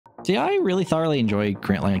See, I really thoroughly enjoy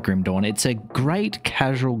Grim Dawn. It's a great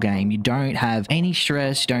casual game. You don't have any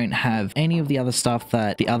stress. You don't have any of the other stuff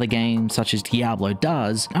that the other games such as Diablo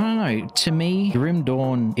does. I don't know. To me, Grim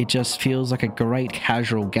Dawn, it just feels like a great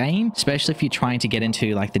casual game, especially if you're trying to get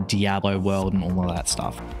into like the Diablo world and all of that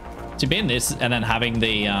stuff. To be in this and then having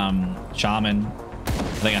the shaman, I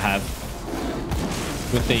think I have,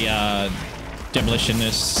 with the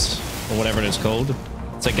demolitionist or whatever it is called.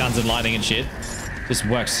 So guns and lightning and shit. This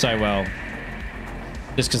works so well.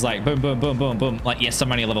 Just because like boom, boom, boom, boom, boom. Like, yes, I'm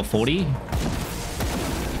only level 40.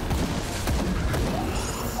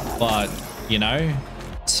 But, you know.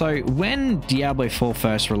 So when Diablo 4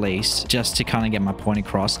 first released, just to kind of get my point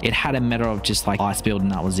across, it had a meta of just like ice build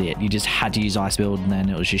and that was it. You just had to use ice build and then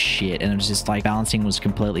it was just shit. And it was just like balancing was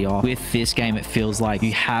completely off. With this game, it feels like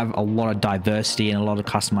you have a lot of diversity and a lot of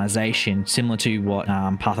customization, similar to what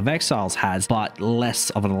Path of Exiles has, but less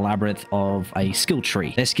of an elaborate of a skill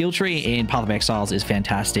tree. Their skill tree in Path of Exiles is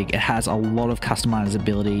fantastic. It has a lot of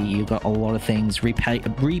customizability. You've got a lot of things.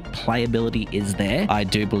 Replayability is there, I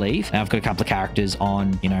do believe. And I've got a couple of characters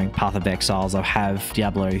on, you know, Path of Exiles. I have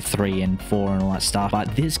Diablo 3 and 4 and all that stuff,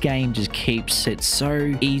 but this game just keeps it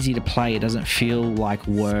so easy to play. It doesn't feel like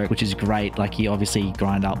work, which is great. Like, you obviously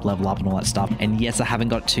grind up, level up and all that stuff. And yes, I haven't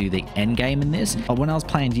got to the end game in this, but when I was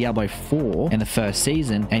playing Diablo 4 in the first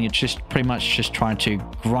season, and you're just pretty much just trying to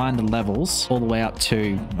grind the levels all the way up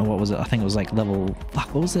to, what was it? I think it was like level,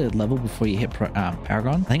 fuck, what was the level before you hit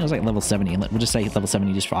Paragon? I think it was like level 70, and we'll just say level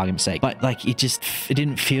 70 just for argument's sake. But like, it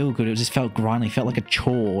didn't feel good. It just felt grinding. It felt like a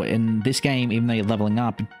chore. In this game, even though you're leveling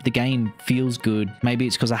up, the game feels good. Maybe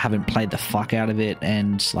it's because I haven't played the fuck out of it,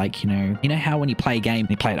 and like, you know how when you play a game,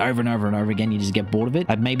 you play it over and over and over again, you just get bored of it.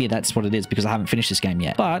 Maybe that's what it is, because I haven't finished this game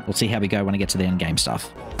yet. But we'll see how we go when I get to the end game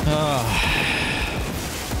stuff.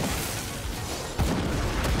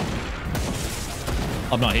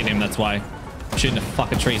 I'm not hitting him, that's why. I'm shooting a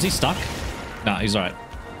fucking tree. Is he stuck? No, he's alright.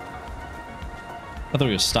 I thought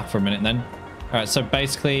he was stuck for a minute then. Alright, so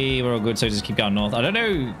basically we're all good, so just keep going north. I don't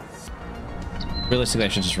know. Realistically, I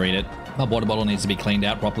should just read it. My water bottle needs to be cleaned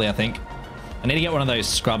out properly, I think. I need to get one of those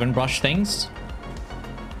scrub and brush things.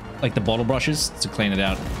 Like the bottle brushes to clean it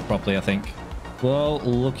out properly, I think. Well,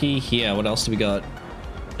 looky here. What else do we got?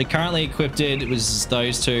 The currently equipped it was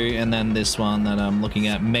those two, and then this one that I'm looking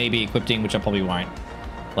at maybe equipping, which I probably won't.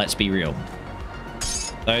 Let's be real.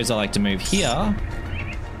 Those I like to move here.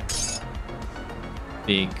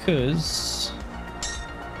 Because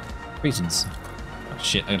reasons. Oh,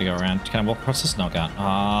 shit, I gotta go around. Can I walk across this? No, I can't.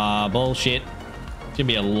 Ah, bullshit. It's gonna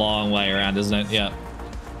be a long way around, isn't it? Yeah.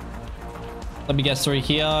 Let me get through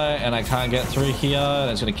here, and I can't get through here.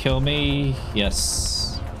 That's gonna kill me.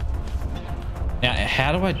 Yes. Now,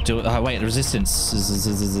 how do I do it? Oh, wait, resistance.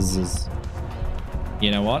 You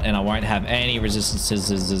know what? And I won't have any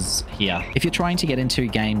resistances here. If you're trying to get into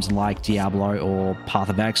games like Diablo or Path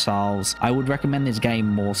of Exiles, I would recommend this game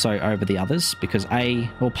more so over the others, because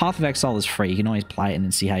well, Path of Exile is free. You can always play it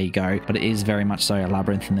and see how you go, but it is very much so a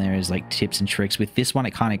labyrinth, and there is like tips and tricks. With this one,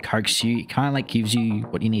 it kind of coaxes you. It kind of like gives you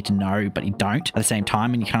what you need to know, but you don't at the same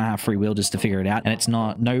time, and you kind of have free will just to figure it out. And it's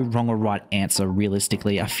no wrong or right answer,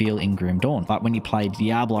 realistically, I feel, in Grim Dawn. But when you play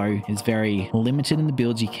Diablo, it's very limited in the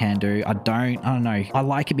builds you can do. I don't know. I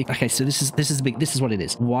like it. Okay, so this is what it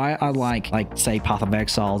is. Why I like say Path of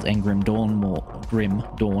Exiles and Grim Dawn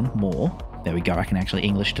more. There we go. I can actually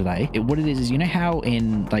English today. What it is, you know how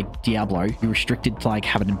in like Diablo, you're restricted to like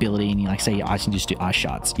have an ability, and you like say your ice and just do ice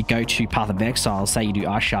shards. You go to Path of Exile, say you do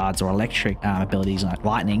ice shards or electric abilities like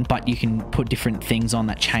lightning, but you can put different things on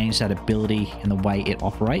that change that ability and the way it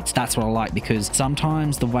operates. That's what I like, because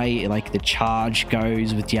sometimes the way like the charge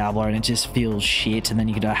goes with Diablo, and it just feels shit. And then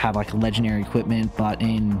you could have like legendary equipment, but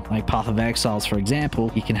in like Path of Exiles, for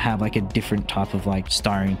example, you can have like a different type of like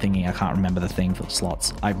stone thingy. I can't remember the thing for the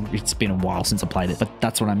slots. It's been a while since I played it, but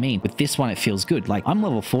that's what I mean. With this one, it feels good. Like, I'm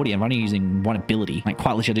level 40, I'm only using one ability, like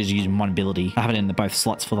quite literally just using one ability. I have it in both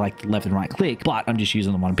slots for like left and right click, but I'm just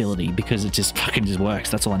using the one ability because it just fucking just works.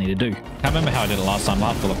 That's all I need to do. I can't remember how I did it last time.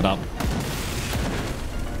 I'll have to look it up,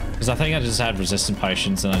 because I think I just had resistant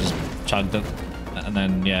potions and I just chugged it, and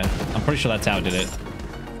then yeah, I'm pretty sure that's how I did it.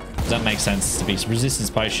 Does that make sense? To be resistance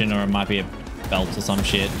potion, or it might be a belt or some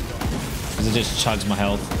shit, because it just chugs my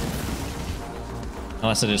health.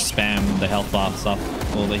 Unless I just spam the health bar stuff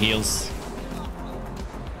or the heals.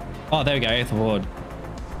 Oh, there we go. Aether Ward.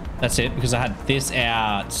 That's it, because I had this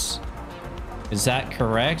out. Is that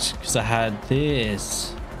correct? Because I had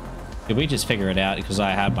this. Did we just figure it out because I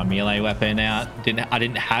had my melee weapon out? I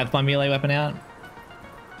didn't have my melee weapon out.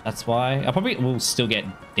 That's why. I probably will still get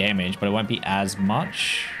damage, but it won't be as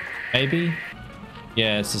much. Maybe.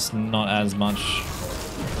 Yeah, it's just not as much.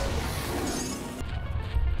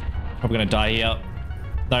 Probably gonna die here.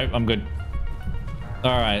 Nope, I'm good.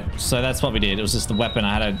 All right, so that's what we did. It was just the weapon.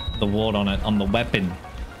 I had the ward on it, on the weapon.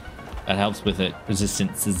 That helps with it.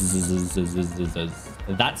 Resistance.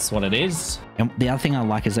 That's what it is. And the other thing I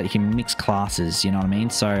like is that you can mix classes, you know what I mean?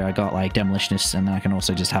 So I got like Demolitionist, and then I can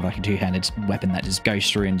also just have like a two-handed weapon that just goes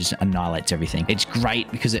through and just annihilates everything. It's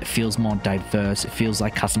great because it feels more diverse. It feels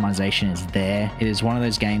like customization is there. It is one of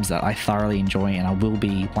those games that I thoroughly enjoy, and I will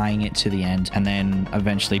be playing it to the end and then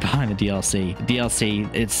eventually buying the DLC. The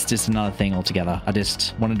DLC, it's just another thing altogether. I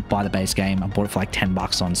just wanted to buy the base game. I bought it for like 10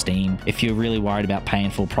 bucks on Steam. If you're really worried about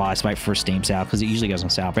paying full price, wait for a Steam sale, because it usually goes on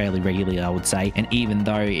sale fairly regularly, I would say. And even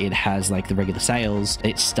though it has like the regular sales,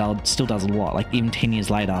 it still does a lot. Like even 10 years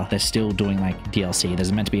later, they're still doing like DLC.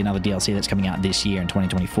 There's meant to be another DLC that's coming out this year in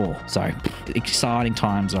 2024. So exciting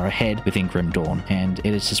times are ahead within Grim Dawn, and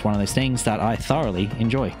it is just one of those things that I thoroughly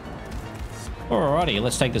enjoy. Alrighty,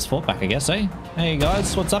 let's take this fort back, I guess, eh? Hey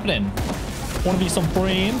guys, what's happening? Wanna be some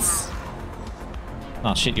friends?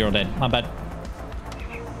 Oh shit, you're all dead. My bad.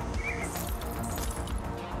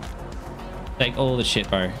 Take all the shit,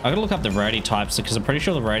 bro. I gotta look up the rarity types because I'm pretty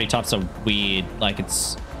sure the rarity types are weird. Like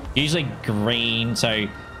it's usually green. So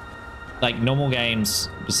like normal games,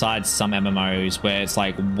 besides some MMOs where it's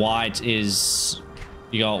like white is,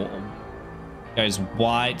 you got, goes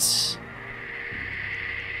white,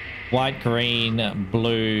 green,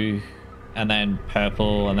 blue, and then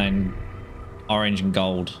purple, and then orange and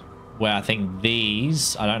gold. Where I think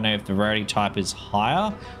these, I don't know if the rarity type is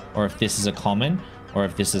higher or if this is a common, or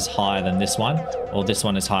if this is higher than this one, or this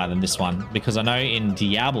one is higher than this one. Because I know in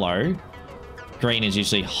Diablo, green is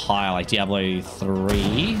usually higher, like Diablo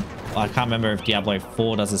 3. I can't remember if Diablo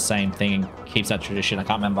 4 does the same thing and keeps that tradition. I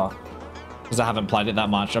can't remember because I haven't played it that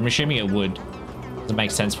much. I'm assuming it would. It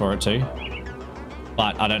makes sense for it too.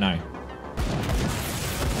 But I don't know.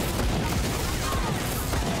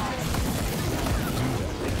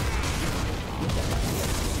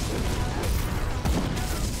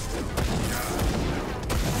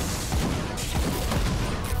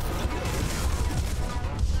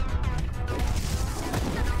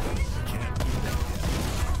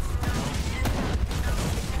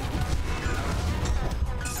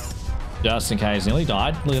 Just in case, nearly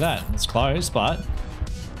died. Look at that. It's close, but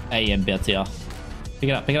AM better. Pick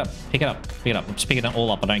it up, pick it up, pick it up, pick it up. I'm just picking it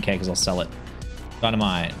all up. I don't care because I'll sell it.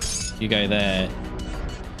 Dynamite. You go there.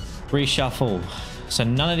 Reshuffle. So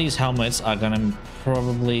none of these helmets are going to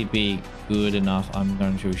probably be good enough, I'm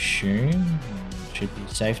going to assume. Should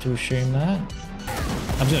be safe to assume that.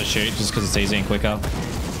 I'm just going to shoot just because it's easy and quicker.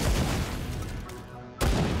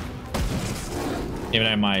 Even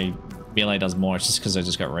though my melee does more, it's just because I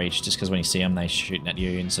just got reach. Just because when you see them, they're shooting at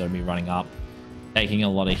you instead of me running up, taking a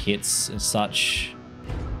lot of hits and such.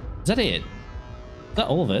 Is that it? Is that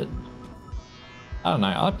all of it? I don't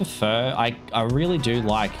know. I prefer. I really do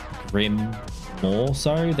like Grim more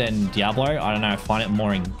so than Diablo. I don't know. I find it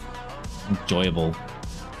more enjoyable.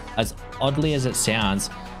 As oddly as it sounds,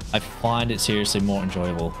 I find it seriously more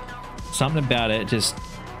enjoyable. Something about it just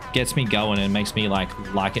gets me going and makes me like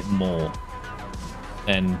it more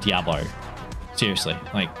than Diablo. Seriously,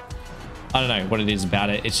 like I don't know what it is about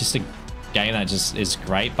it. It's just a game that just is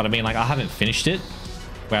great. But I mean, like I haven't finished it,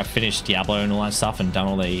 where I've finished Diablo and all that stuff and done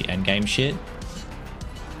all the end game shit.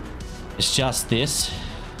 It's just this,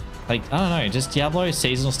 like I don't know, just Diablo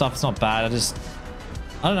seasonal stuff is not bad. I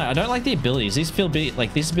don't know. I don't like the abilities. These feel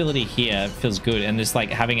like this ability here feels good, and just like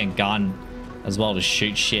having a gun as well to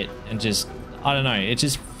shoot shit and just I don't know. It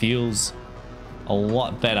just feels a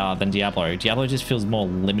lot better than Diablo. Diablo just feels more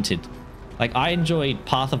limited. Like I enjoyed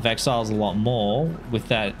Path of Exiles a lot more with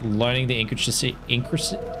that learning the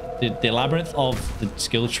the labyrinth of the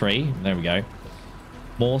skill tree. There we go.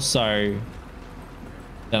 More so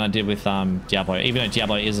than I did with Diablo. Even though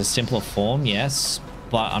Diablo is a simpler form, yes,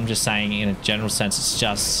 but I'm just saying in a general sense,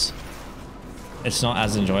 it's not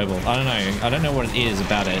as enjoyable. I don't know. I don't know what it is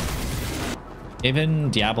about it. Even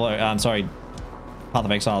Diablo, I'm sorry, Path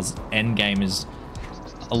of Exiles end game is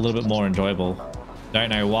a little bit more enjoyable. Don't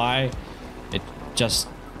know why. It just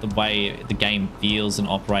the way the game feels and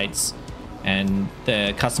operates, and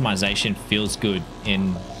the customization feels good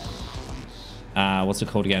in what's it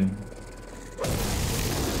called again?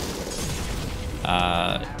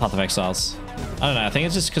 Path of Exiles. I don't know. I think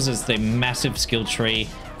it's just because it's the massive skill tree.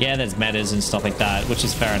 Yeah, there's metas and stuff like that, which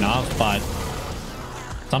is fair enough, but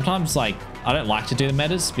sometimes like I don't like to do the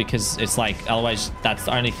metas because it's like otherwise that's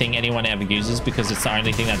the only thing anyone ever uses because it's the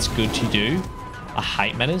only thing that's good to do. I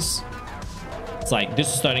hate metas. It's like this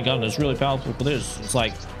is starting gun is really powerful for this. It's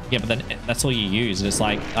like yeah, but then that's all you use. And it's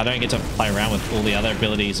like I don't get to play around with all the other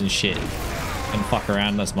abilities and shit and fuck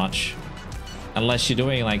around as much. unless you're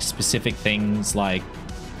doing like specific things like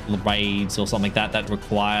raids or something like that that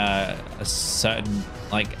require a certain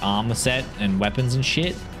like armor set and weapons and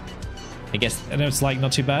shit. I guess, and it's like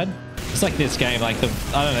not too bad. It's like this game, like I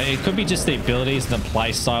don't know, it could be just the abilities and the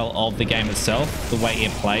play style of the game itself. The way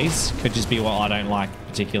it plays could just be what I don't like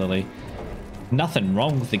particularly. Nothing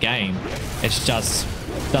wrong with the game. It's just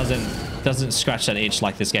doesn't scratch that itch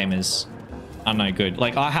like this game is. I don't know, good.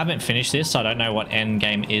 Like, I haven't finished this, so I don't know what end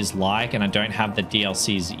game is like, and I don't have the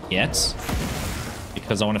DLCs yet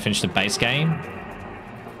because I want to finish the base game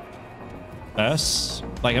first.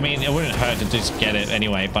 Like, I mean, it wouldn't hurt to just get it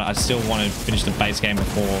anyway, but I still want to finish the base game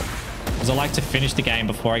before, because I like to finish the game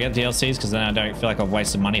before I get the DLCs, because then I don't feel like I've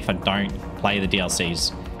wasted money if I don't play the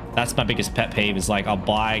DLCs. That's my biggest pet peeve, is like, I'll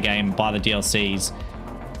buy a game, buy the DLCs,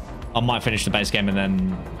 I might finish the base game and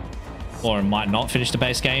then, or I might not finish the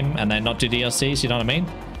base game and then not do DLCs, you know what I mean?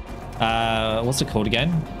 What's it called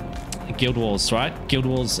again? Guild Wars, right? Guild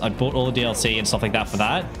Wars, I bought all the DLC and stuff like that for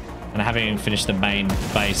that, and I haven't even finished the main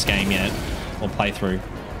base game yet, or playthrough,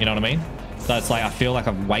 you know what I mean? So it's like, I feel like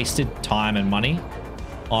I've wasted time and money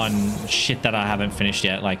on shit that I haven't finished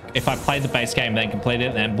yet. Like, if I played the base game, then completed it,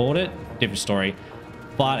 and then bought it, different story.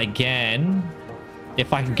 But again,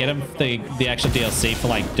 if I can get them the actual DLC for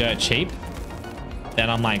like dirt cheap, then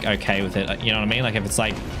I'm like okay with it, you know what I mean? Like, if it's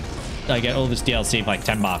like I get all this DLC for like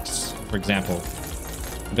 10 bucks, for example,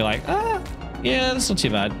 I'd be like, yeah, that's not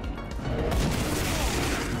too bad.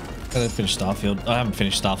 I didn't finish Starfield. I haven't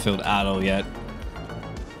finished Starfield at all yet.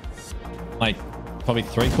 Like, probably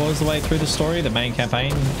 3/4 of the way through the story, the main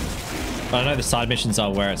campaign. But I know the side missions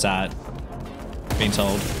are where it's at, being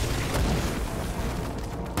told.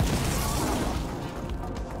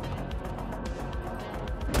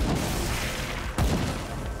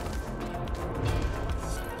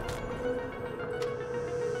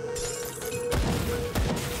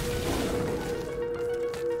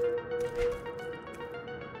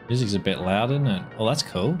 Music's a bit loud, isn't it? Oh, that's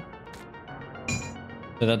cool.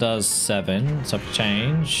 So that does 7. So if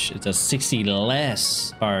change, it does 60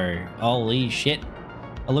 less. Oh, holy shit.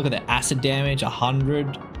 Oh, look at the acid damage, 100.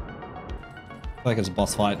 I feel like it's a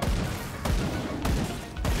boss fight.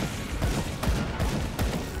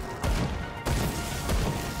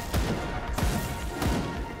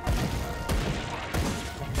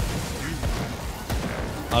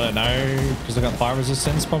 I don't know, because I got fire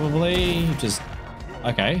resistance probably. Just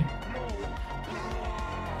okay.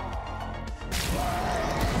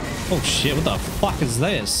 Oh shit, what the fuck is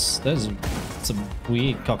this? There's some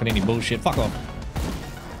weird cockamamie bullshit. Fuck off.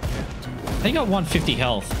 He got 150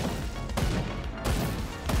 health.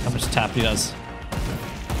 How much tap he does?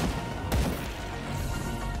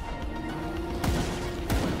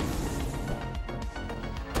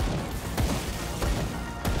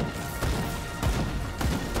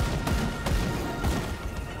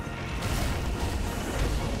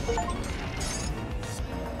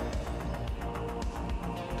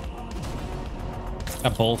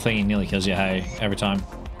 That ball thing nearly kills you, hey, every time.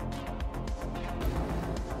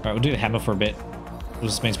 Alright, we'll do the hammer for a bit. It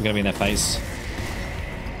just means we're gonna be in their face.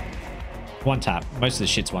 One tap. Most of the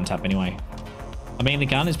shit's one tap anyway. I mean, the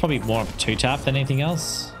gun is probably more of a 2-tap than anything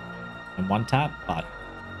else. And 1 tap, but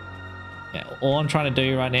yeah, all I'm trying to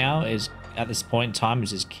do right now is, at this point in time, is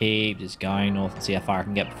just keep just going north and see how far I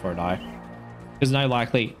can get before I die. There's no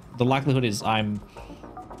the likelihood is I'm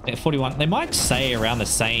at 41. They might stay around the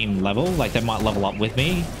same level, like they might level up with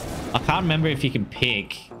me. I can't remember if you can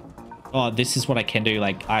pick, oh, this is what I can do.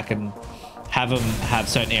 Like, I can have them have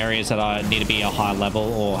certain areas that I need to be a high level,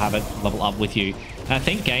 or have it level up with you. And I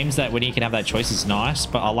think games that when you can have that choice is nice,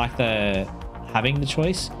 but I like having the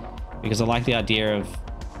choice, because I like the idea of,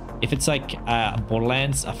 if it's like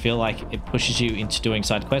Borderlands, I feel like it pushes you into doing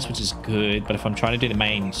side quests, which is good. But if I'm trying to do the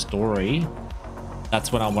main story,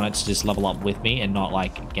 that's when I want it to just level up with me and not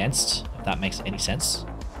like against, if that makes any sense.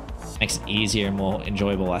 Makes it easier and more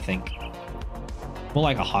enjoyable, I think. More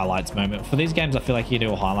like a highlights moment. For these games, I feel like you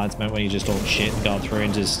do a highlights moment where you just all shit and going through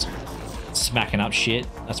and just smacking up shit.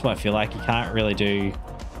 That's what I feel like. You can't really do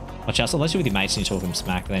much else, unless you're with your mates and you talk them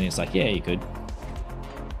smack, then it's like, yeah, you're good.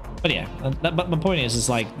 But yeah, but my point is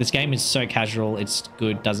like, this game is so casual, it's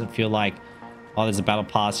good, doesn't feel like, oh, there's a battle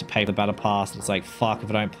pass, you pay for the battle pass, and it's like, fuck, if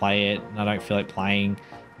I don't play it, and I don't feel like playing,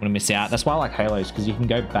 I'm gonna miss out. That's why I like Halos, because you can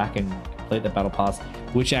go back and complete the battle pass,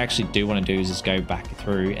 which I actually do want to do, is just go back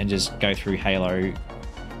through and just go through Halo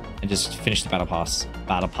and just finish the battle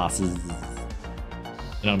passes.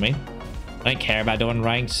 You know what I mean? I don't care about doing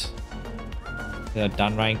ranked. I've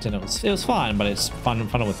done ranked and it was fun, but it's fun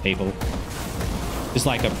with people. Just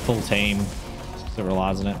like a full team that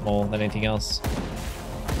relies on it more than anything else.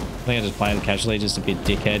 I think I just play it casually just to be a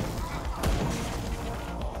dickhead.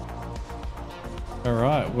 All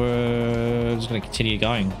right, we're just gonna continue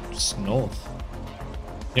going just north.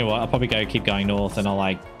 You know what? I'll probably keep going north, and I'll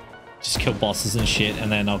like just kill bosses and shit,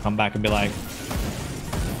 and then I'll come back and be like,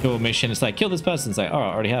 do a mission. It's like, kill this person. It's like, oh,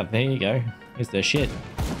 I already have. There you go. Here's their shit.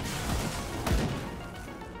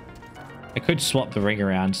 I could swap the ring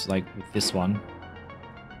around, like with this one.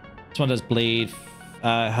 This one does bleed,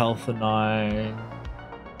 health and 9,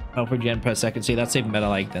 health regen per second. See, that's even better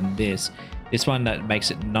like than this. This one that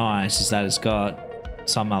makes it nice is that it's got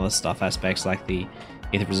some other stuff aspects like the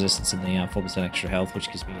ether resistance and the 4% extra health, which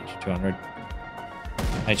gives me extra 200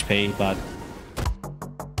 HP, but